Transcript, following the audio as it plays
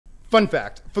Fun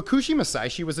fact, Fukushi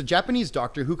Masaichi was a Japanese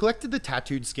doctor who collected the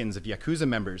tattooed skins of yakuza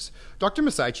members. Dr.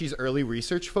 Masaichi's early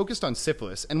research focused on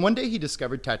syphilis, and one day he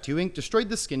discovered tattoo ink destroyed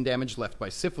the skin damage left by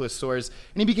syphilis sores,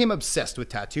 and he became obsessed with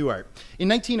tattoo art. In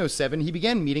 1907, he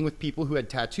began meeting with people who had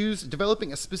tattoos,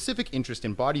 developing a specific interest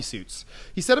in bodysuits.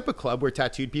 He set up a club where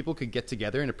tattooed people could get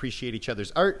together and appreciate each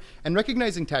other's art, and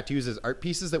recognizing tattoos as art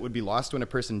pieces that would be lost when a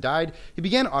person died, he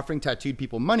began offering tattooed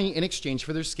people money in exchange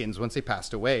for their skins once they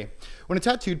passed away. When a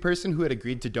tattooed person who had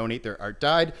agreed to donate their art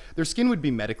died, their skin would be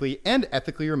medically and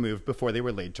ethically removed before they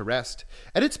were laid to rest.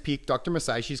 At its peak, Dr.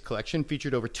 Masaichi's collection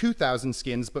featured over 2,000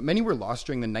 skins, but many were lost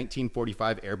during the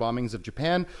 1945 air bombings of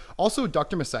Japan. Also,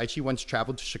 Dr. Masaichi once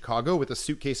traveled to Chicago with a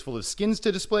suitcase full of skins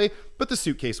to display, but the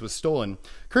suitcase was stolen.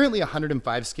 Currently,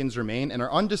 105 skins remain and are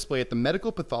on display at the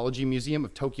Medical Pathology Museum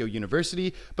of Tokyo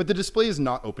University, but the display is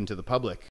not open to the public.